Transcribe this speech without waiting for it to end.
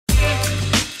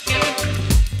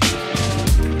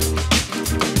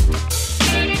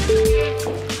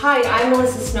Hi, I'm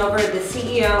Melissa Snover, the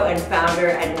CEO and founder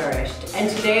at Nourished, and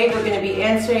today we're going to be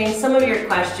answering some of your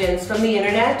questions from the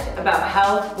internet about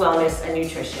health, wellness, and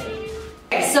nutrition.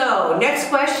 Okay, so next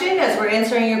question, as we're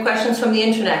answering your questions from the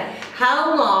internet.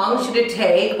 How long should it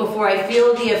take before I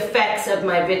feel the effects of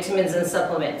my vitamins and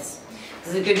supplements?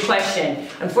 This is a good question.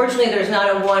 Unfortunately, there's not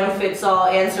a one-fits-all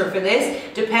answer for this.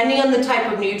 Depending on the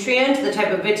type of nutrient, the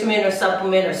type of vitamin or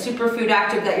supplement or superfood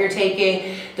active that you're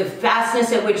taking, the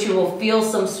fastness at which you will feel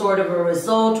some sort of a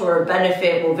result or a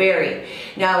benefit will vary.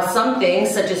 Now, some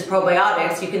things, such as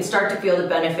probiotics, you can start to feel the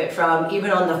benefit from even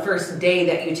on the first day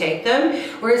that you take them,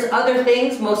 whereas other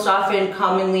things, most often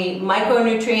commonly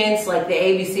micronutrients like the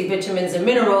ABC vitamins and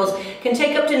minerals, can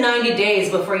take up to 90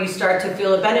 days before you start to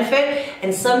feel a benefit,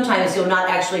 and sometimes you'll not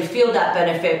actually feel that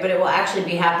benefit, but it will actually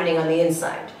be happening on the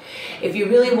inside. If you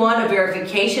really want a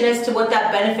verification as to what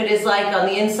that benefit is like on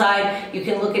the inside, you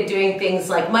can look at doing things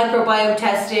like microbiome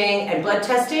testing and blood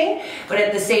testing, but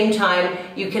at the same time,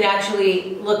 you can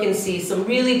actually look and see some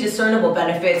really discernible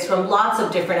benefits from lots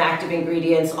of different active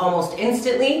ingredients almost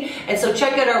instantly. And so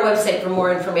check out our website for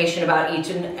more information about each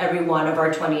and every one of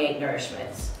our 28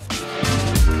 nourishments.